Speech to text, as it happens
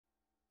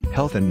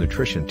health and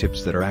nutrition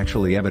tips that are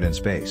actually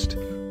evidence-based.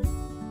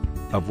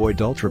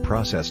 Avoid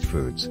ultra-processed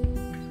foods.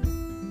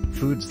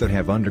 Foods that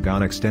have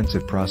undergone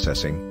extensive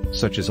processing,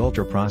 such as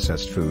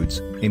ultra-processed foods,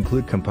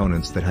 include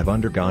components that have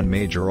undergone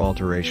major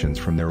alterations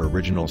from their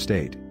original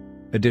state.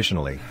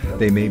 Additionally,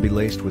 they may be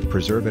laced with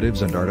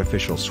preservatives and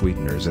artificial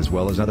sweeteners as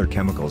well as other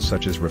chemicals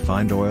such as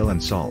refined oil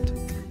and salt.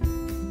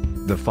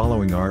 The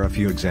following are a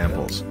few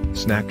examples: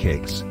 snack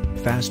cakes,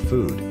 fast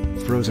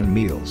food, frozen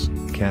meals,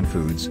 canned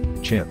foods,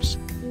 chips.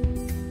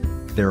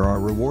 There are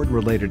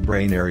reward-related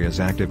brain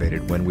areas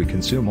activated when we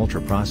consume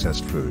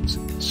ultra-processed foods,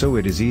 so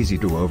it is easy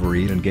to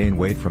overeat and gain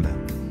weight from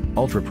them.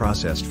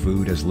 Ultra-processed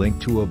food is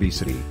linked to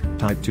obesity,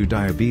 type 2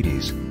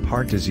 diabetes,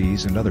 heart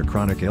disease and other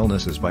chronic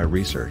illnesses by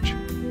research.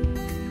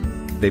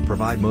 They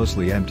provide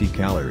mostly empty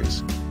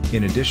calories.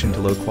 In addition to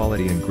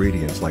low-quality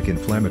ingredients like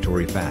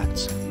inflammatory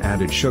fats,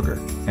 added sugar,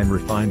 and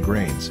refined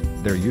grains,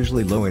 they're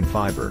usually low in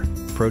fiber,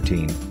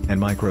 protein, and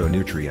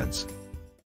micronutrients.